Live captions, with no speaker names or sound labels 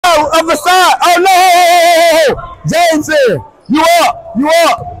up the side. Oh, no. James here. You up. You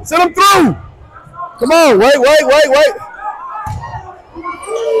up. Send him through. Come on. Wait.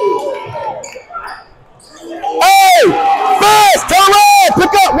 Hey, fast. Turn around.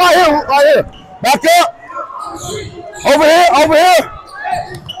 Pick up. Right here. Back up. Over here.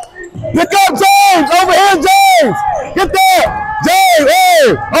 Pick up, James. Over here, James. Get that. James. Hey.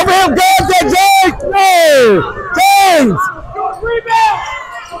 Over here. Guard that, James. Hey. James.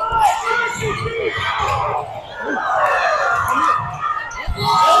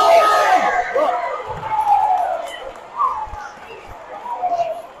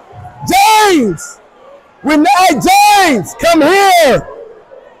 James. Hey, James. Come here.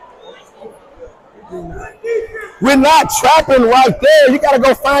 We're not trapping right there. You got to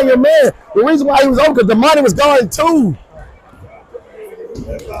go find your man. The reason why he was open because Damani was going too.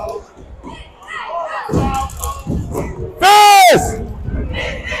 Fast!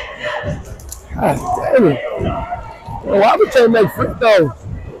 God damn it. Why we can't make free throws?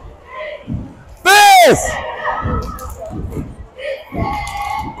 Fast!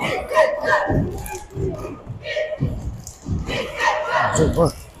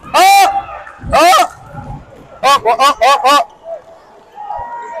 Up.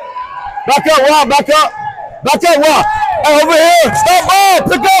 Back up, Rob. Hey, over here. Stop ball.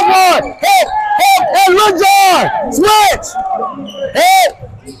 Pick up one. Help. Hey, Littlejohn. Switch. Hey.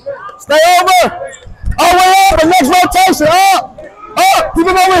 Stay over. All the way up. The next rotation. Up. Keep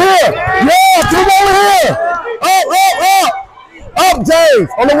him over here. Yeah, keep him over here. Up, James.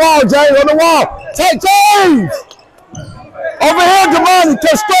 On the wall, James. On the wall. Take James. Over here, Damani.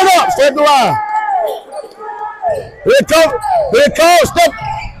 Come straight up. Straight the line. Here it comes. Step.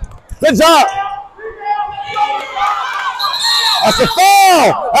 Good job. That's a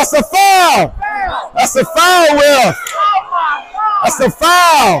foul, Will. That's a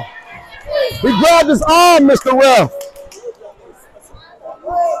foul. He grabbed his arm, Mr. Will.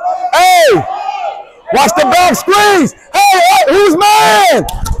 Hey, watch the back squeeze. Hey, who's man?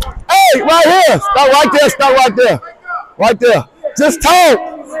 Hey, right here. Stop right there. Right there. Just talk.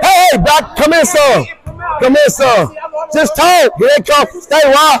 Hey, back. Come in, son. Just talk. Here they come. Stay,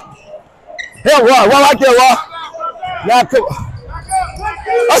 Rob. Here, Rob. Right there, Rob. Now, come.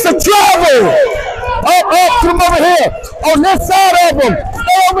 That's a travel. Up. Come over here. On this side of them.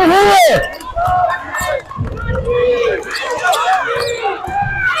 Stay over here.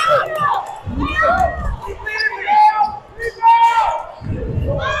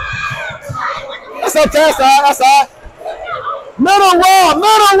 That's okay. That's all right. Middle wide.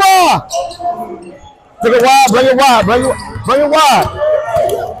 Take it wide, bring it wide.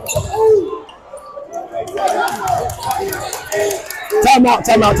 Time out.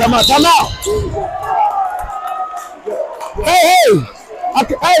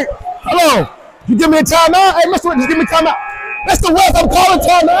 Hey, hello. You give me a timeout? Hey, Mr. Webb, just give me a timeout. Mr. Webb, I'm calling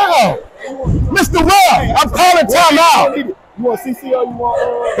timeout. Mr. Webb, I'm calling timeout. You want CC or you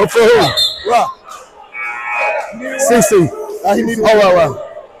want for who? What? CC. Well.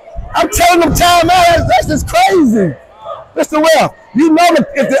 I'm telling them timeout. That's just crazy. Mr. Webb, you know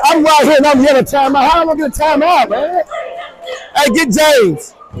if I'm right here and I'm getting a timeout, how am I going to get a timeout, man? Hey, get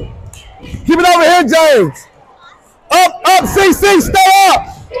James. Keep it over here, James. Up, CC, stay up.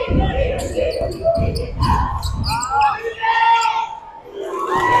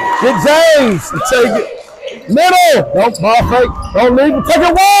 Get James. Take it. Middle. Don't ball fake. Don't leave it. Take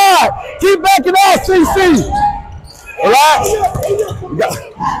it wide. Keep backing out, CC. Relax.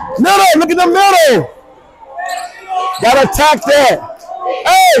 Middle. Look at the middle. Gotta attack that.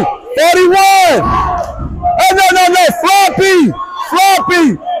 Hey, 41. Hey, no. Floppy.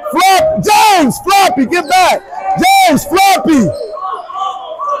 James, floppy. Get back. James, floppy.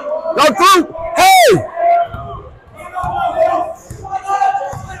 Go through. Hey.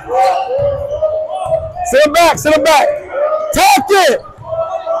 Sit him back. Tack it.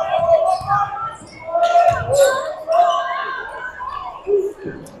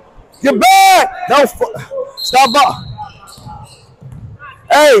 Get back. Don't stop up.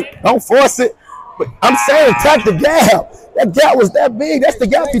 Hey, don't force it. But I'm saying attack the gap. That gap was that big. That's the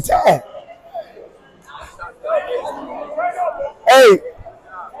gap he tagged. Hey.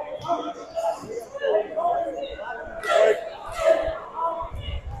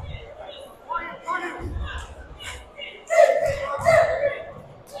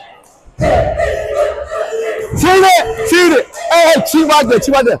 Cheat it. Hey, cheat right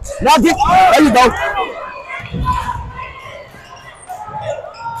there. Now get, there you go.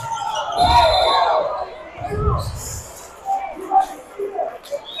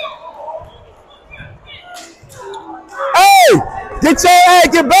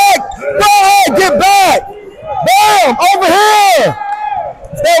 Get back.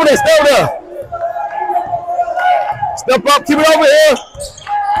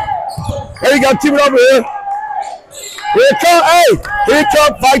 go. Keep it over here. Here it come. Hey, here it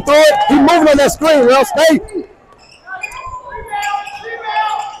come. Fight through it. Keep moving on that screen, Ralph. Stay.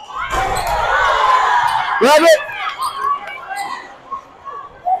 Grab it.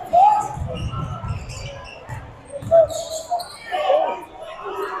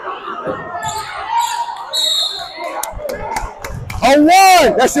 On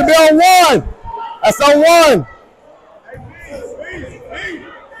one. That should be on one. That's on one.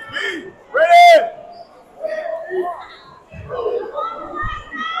 Ready.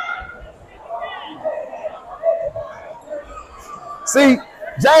 See,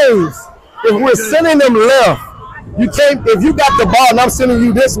 James, if we're sending them left, you can't, if you got the ball and I'm sending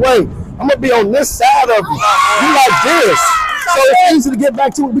you this way, I'm gonna be on this side of you. You like this. So it's easy to get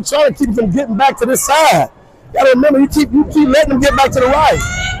back to it. We trying to keep them getting back to this side. You gotta remember, you keep letting them get back to the right.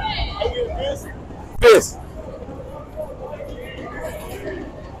 This.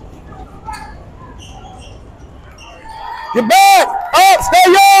 Get back! Up! Stay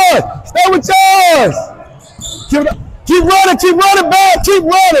yours! Stay with yours! Keep running, back! Keep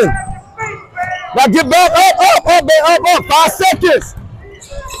running! Now get back! Up! 5 seconds!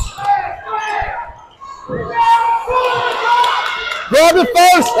 Grab it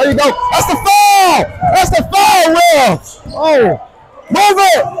first! There you go! That's the foul! That's the foul, Will! Oh! Move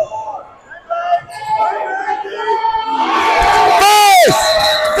it!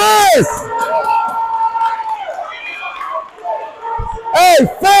 Fist! Hey,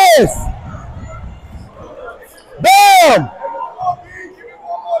 Fist! Bam!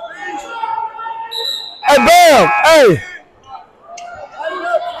 Hey, Bam! Hey!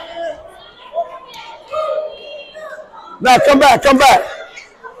 Now come back.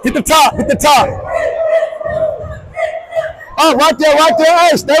 Hit the top. Oh, right there.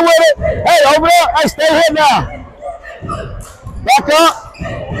 Hey, stay with it. Hey, over there. Hey, stay here now. Back up.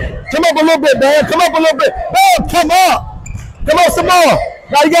 Come up a little bit, man. Come up a little bit. Bam, come up. Come on, some more.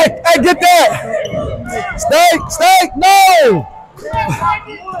 Now you got, hey, get that. Stay, no.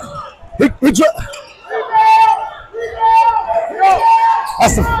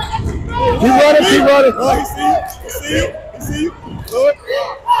 That's a, keep running. Oh, he see you. Good.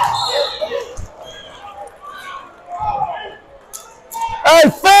 Hey,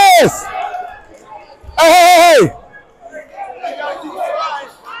 Fist. Hey.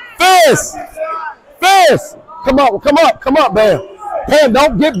 Fist. Come up, Bam. Bam,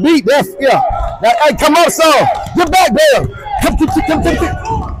 don't get beat. That's, yeah. Now, hey, come up, son. Get back, Bam. Come.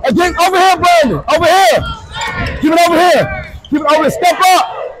 Hey, get over here, Brandon. Over here. Keep it over here. Step up.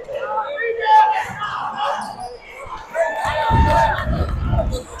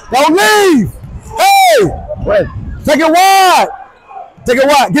 Don't leave. Hey. Take it wide. Get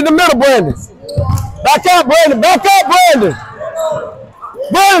in the middle, Brandon. Back up, Brandon.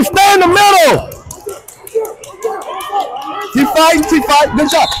 Brandon, stay in the middle. Keep fighting. Good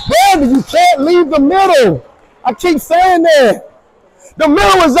job. Brandon, you can't leave the middle. I keep saying that. The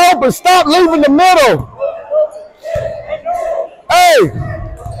middle is open. Stop leaving the middle. Hey,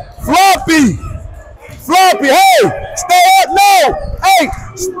 Floppy. Hey, stay up. No. Hey,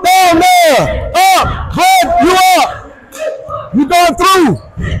 stay on there. Up. Brad, you up. You going through.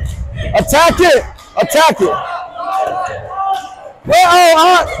 Attack it.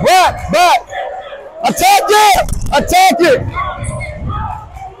 Back. Attack it.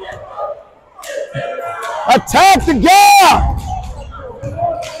 Attack the gap.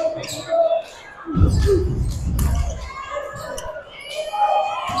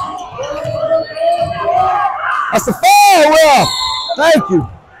 That's the foul, Will. Thank you.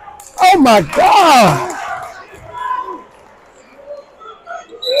 Oh my God.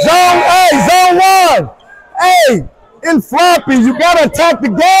 Zone 1. Hey, in Floppy, you gotta attack the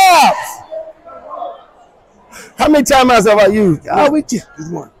gaps. How many timeouts have I used?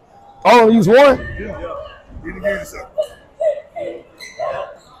 Just one. Oh, use one? Yeah. You didn't give it a second.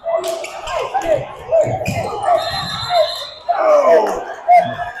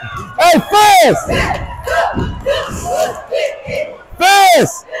 Hey, Fist! Hey!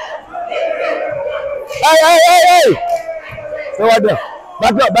 Stay right there.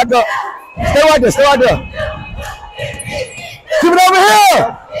 Back up. Stay right there. Keep it over here.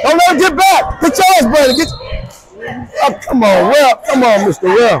 Don't let him get back. Get yours, brother. Oh, come on, Will. Come on, Mr.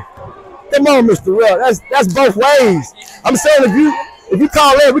 Will. That's both ways. I'm saying if you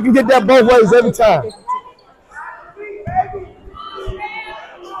call in, we can get that both ways every time.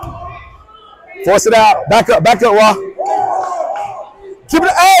 Force it out. Back up, Wa. Keep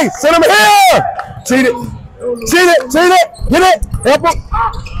it. Hey, send him here. Cheat it. Hit it. Help him.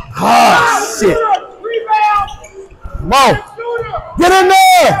 Ah, shit. Come on. Get in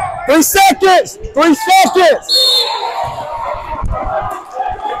there. 3 seconds. 3 seconds.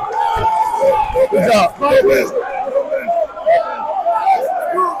 Good job.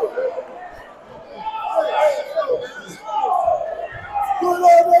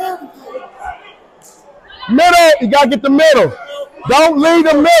 Middle, you gotta get the middle. Don't leave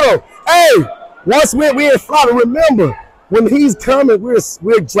the middle. Hey, once we're in front, remember, when he's coming,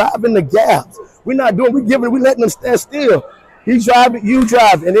 we're driving the gaps. We're not doing, we're letting them stand still. He drive it, you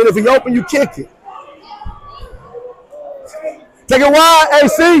drive it. And then if he open, you kick it. Take it wide,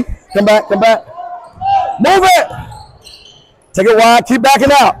 AC. Come back, come back. Move it. Take it wide, keep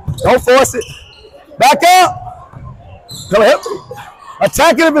backing out. Don't force it. Back out. Come help me.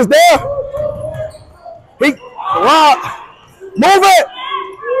 Attack it if it's there. Wow. Move it.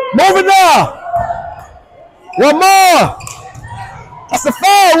 Move it now. One more. That's a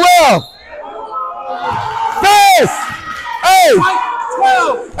foul, Will. Fast. Hey.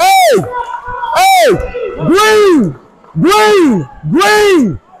 Hey. Hey. Green. Green.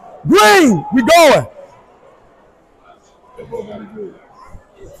 Green. Green. We going.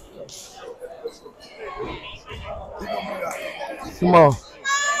 Come on.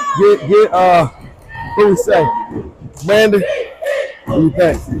 Get what we say? Brandon, what do you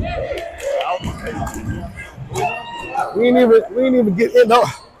think? We ain't even get in. No.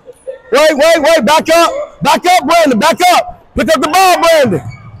 Wait, back up, Brandon, back up. Pick up the ball, Brandon.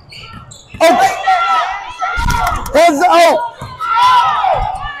 Okay. Hands out.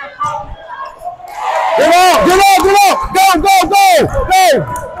 Get out. Go.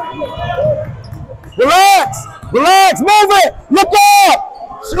 Relax, move it. Look up.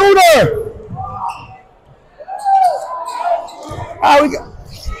 Shooter. All right, we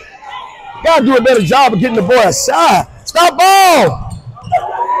gotta do a better job of getting the boy a shot. Stop ball.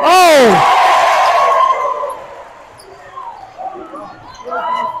 Oh.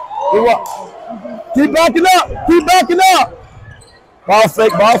 Keep backing up. Ball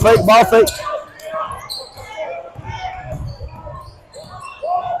fake.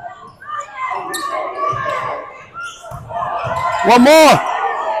 One more.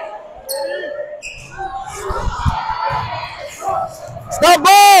 Stop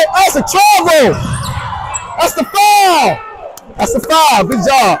ball. That's a travel. That's the foul. Good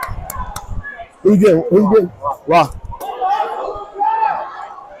job. Who you get? Raw.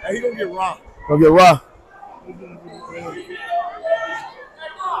 Hey, he gonna get raw.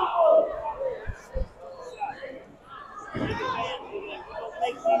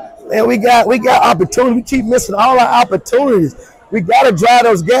 Man, we got opportunity. We keep missing all our opportunities. We gotta drive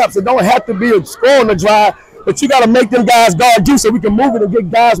those gaps. It don't have to be a score on the drive, but you gotta make them guys guard you so we can move it and get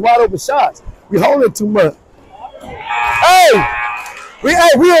guys wide open shots. We hold it too much. Hey, we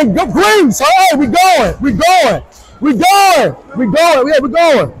ain't good green. So hey, we going. We're going.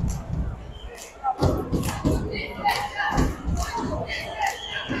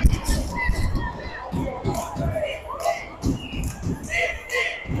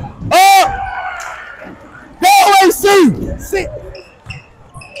 See.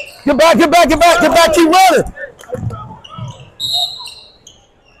 Get back, keep running.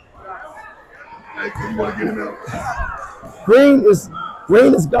 Green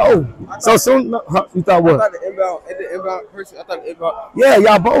is gold. So soon, you thought what? I thought the inbound person, Yeah,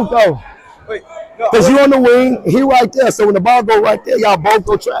 y'all both go. Wait, no. Because you on the wing, he right there. So when the ball go right there, y'all both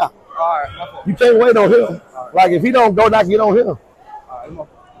go trap. All right. You can't wait on him. Like if he don't go, not get on him.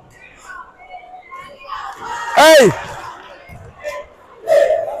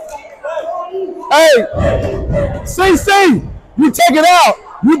 Hey, CC, you take it out.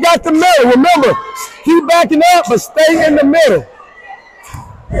 You got the middle. Remember, keep backing up, but stay in the middle.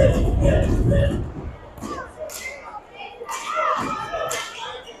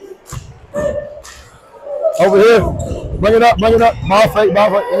 Over here. Bring it up. Ball fake.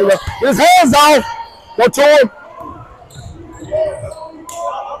 There you go. His hands off. Go to him.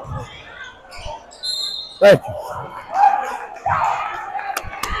 Thank you.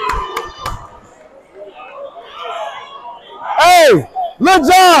 Hey,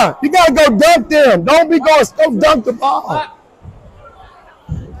 Littlejohn, you gotta go dunk them. Don't be going go dunk the ball.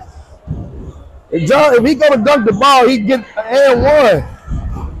 If he gonna dunk the ball, he get an one.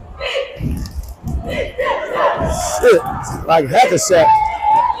 Shit, like hack a shot.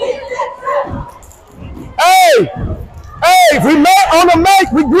 Hey, if we make on the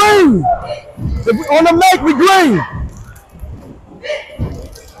make, we green. If we on the make, we green.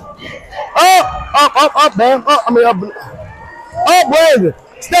 Up, man. Up, Brandon.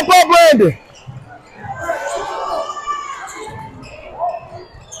 Step up, Brandon.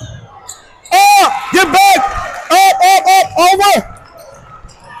 Get back. Up, over.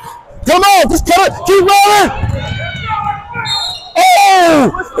 Come on, just cut it. Keep rolling.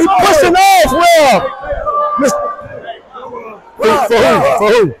 Oh, he pushing off, Ref. For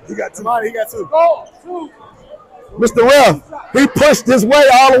who? He got two. He got two. Mr. Ref, he pushed his way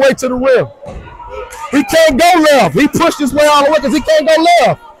all the way to the rim. He can't go left. He pushed his way all the way because he can't go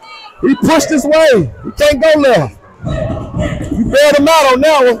left. He pushed his way. He can't go left. You bailed him out on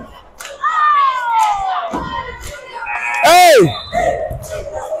that one. Hey!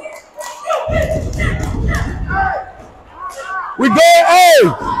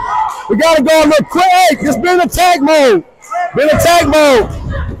 We gotta go a little quick. Hey, just be in attack mode. Be in attack mode.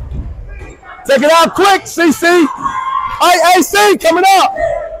 Take it out quick, CC. Hey, C, coming up.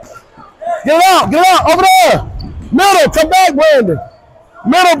 Get it out, over there. Middle, come back, Brandon.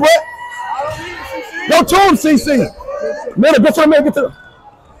 Middle, Brett. Go to him, CC. Middle, get to the middle,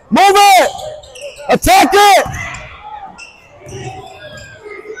 Move it. Attack it.